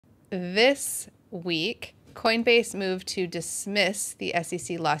this week, Coinbase moved to dismiss the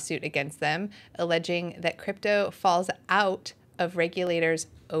SEC lawsuit against them, alleging that crypto falls out of regulators'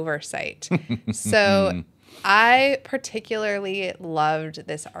 oversight. So I particularly loved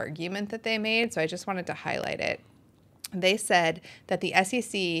this argument that they made, so I just wanted to highlight it. They said that the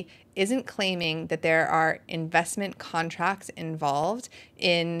SEC isn't claiming that there are investment contracts involved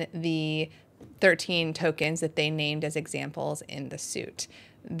in the 13 tokens that they named as examples in the suit.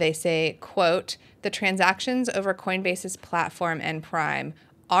 They say, quote, "The transactions over Coinbase's platform and Prime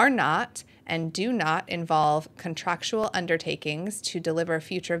are not and do not involve contractual undertakings to deliver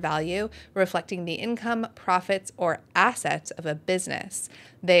future value reflecting the income, profits, or assets of a business.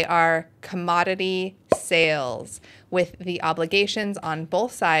 They are commodity sales, with the obligations on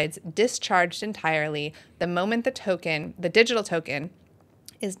both sides discharged entirely the moment the digital token,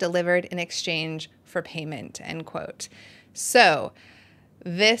 is delivered in exchange for payment," end quote. So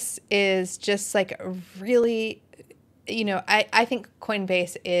this is just like a really, I think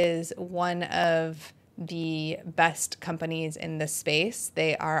Coinbase is one of the best companies in this space.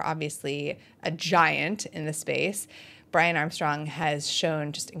 They are obviously a giant in the space. Brian Armstrong has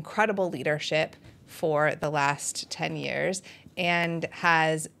shown just incredible leadership for the last 10 years and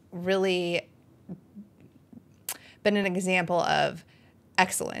has really been an example of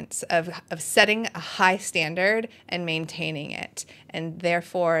excellence, of setting a high standard and maintaining it. And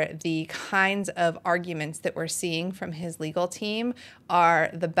therefore, the kinds of arguments that we're seeing from his legal team are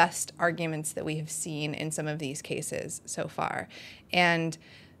the best arguments that we have seen in some of these cases so far. And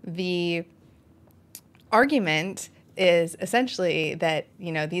the argument is essentially that,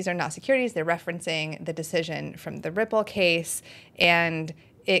 these are not securities. They're referencing the decision from the Ripple case. And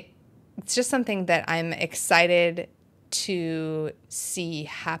it's just something that I'm excited to see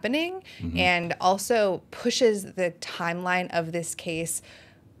happening, and also pushes the timeline of this case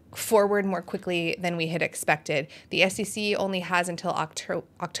forward more quickly than we had expected. The SEC only has until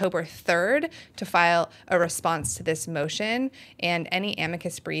October 3rd to file a response to this motion, and any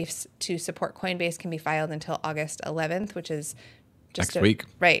amicus briefs to support Coinbase can be filed until August 11th, which is just next week.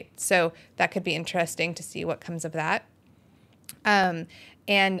 Right. So that could be interesting to see what comes of that. And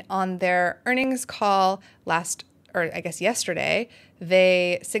on their earnings call yesterday,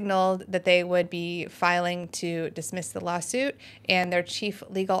 they signaled that they would be filing to dismiss the lawsuit, and their chief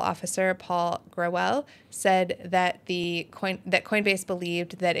legal officer, Paul Grewell, said that Coinbase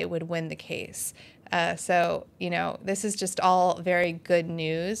believed that it would win the case. So, this is just all very good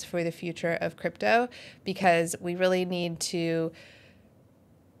news for the future of crypto, because we really need to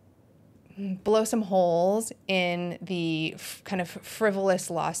blow some holes in the kind of frivolous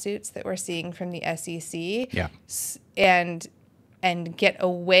lawsuits that we're seeing from the SEC, and get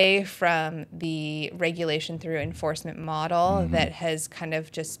away from the regulation through enforcement model that has kind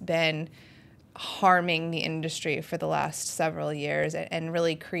of just been harming the industry for the last several years, and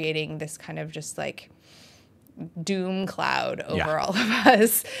really creating this kind of just like doom cloud over all of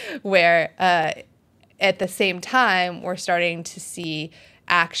us, where at the same time we're starting to see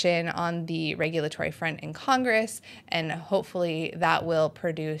action on the regulatory front in Congress, and hopefully that will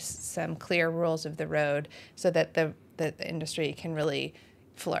produce some clear rules of the road so that the industry can really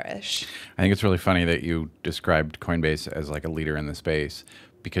flourish. I think it's really funny that you described Coinbase as like a leader in the space,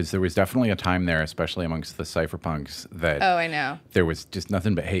 because there was definitely a time there, especially amongst the cypherpunks, that I know there was just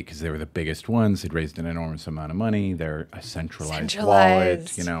nothing but hate, because they were the biggest ones. They'd raised an enormous amount of money. They're a centralized wallet,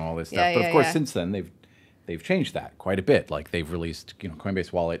 all this stuff. But of course, since then they've changed that quite a bit. Like they've released,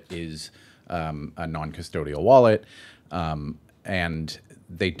 Coinbase Wallet is a non-custodial wallet, and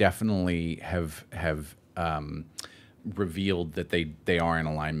they definitely have revealed that they are in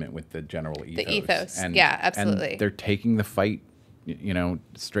alignment with the general ethos. The ethos, absolutely. And they're taking the fight,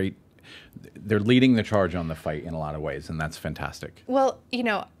 straight. They're leading the charge on the fight in a lot of ways, and that's fantastic. Well,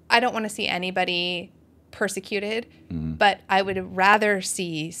 I don't want to see anybody persecuted, but I would rather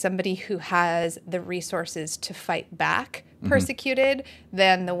see somebody who has the resources to fight back persecuted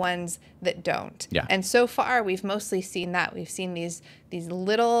than the ones that don't. Yeah. And so far, we've mostly seen that. We've seen these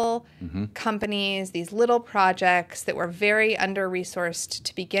little companies, these little projects that were very under-resourced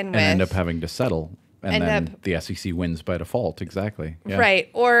to begin with. And end up having to settle. And then the SEC wins by default. Exactly. Yeah.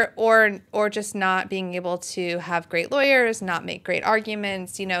 Right. Or just not being able to have great lawyers, not make great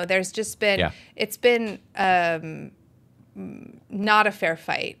arguments. There's just been, it's been not a fair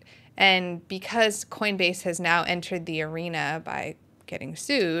fight. And because Coinbase has now entered the arena by getting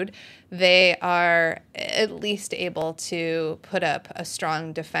sued, they are at least able to put up a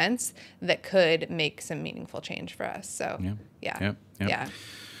strong defense that could make some meaningful change for us. So, yeah.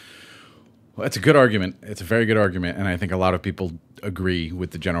 Well, it's a good argument. It's a very good argument, and I think a lot of people agree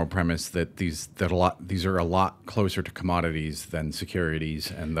with the general premise that these are a lot closer to commodities than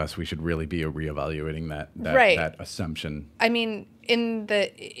securities, and thus we should really be reevaluating that assumption. I mean,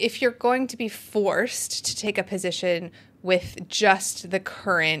 if you're going to be forced to take a position with just the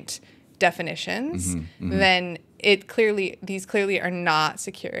current definitions, then these clearly are not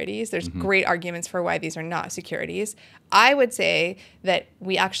securities. There's great arguments for why these are not securities. I would say that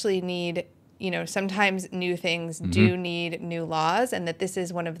we actually need, sometimes new things do need new laws, and that this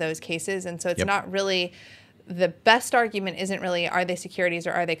is one of those cases. And so it's not really, the best argument isn't really, are they securities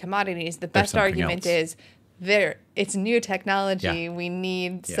or are they commodities? The best argument is, it's new technology. We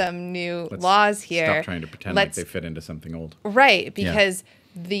need some new laws here. Stop trying to pretend like they fit into something old. Right, because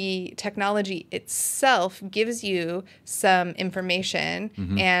the technology itself gives you some information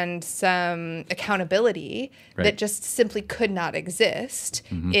and some accountability that just simply could not exist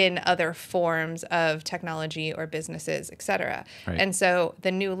in other forms of technology or businesses, et cetera. And so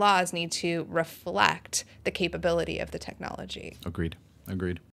the new laws need to reflect the capability of the technology. Agreed.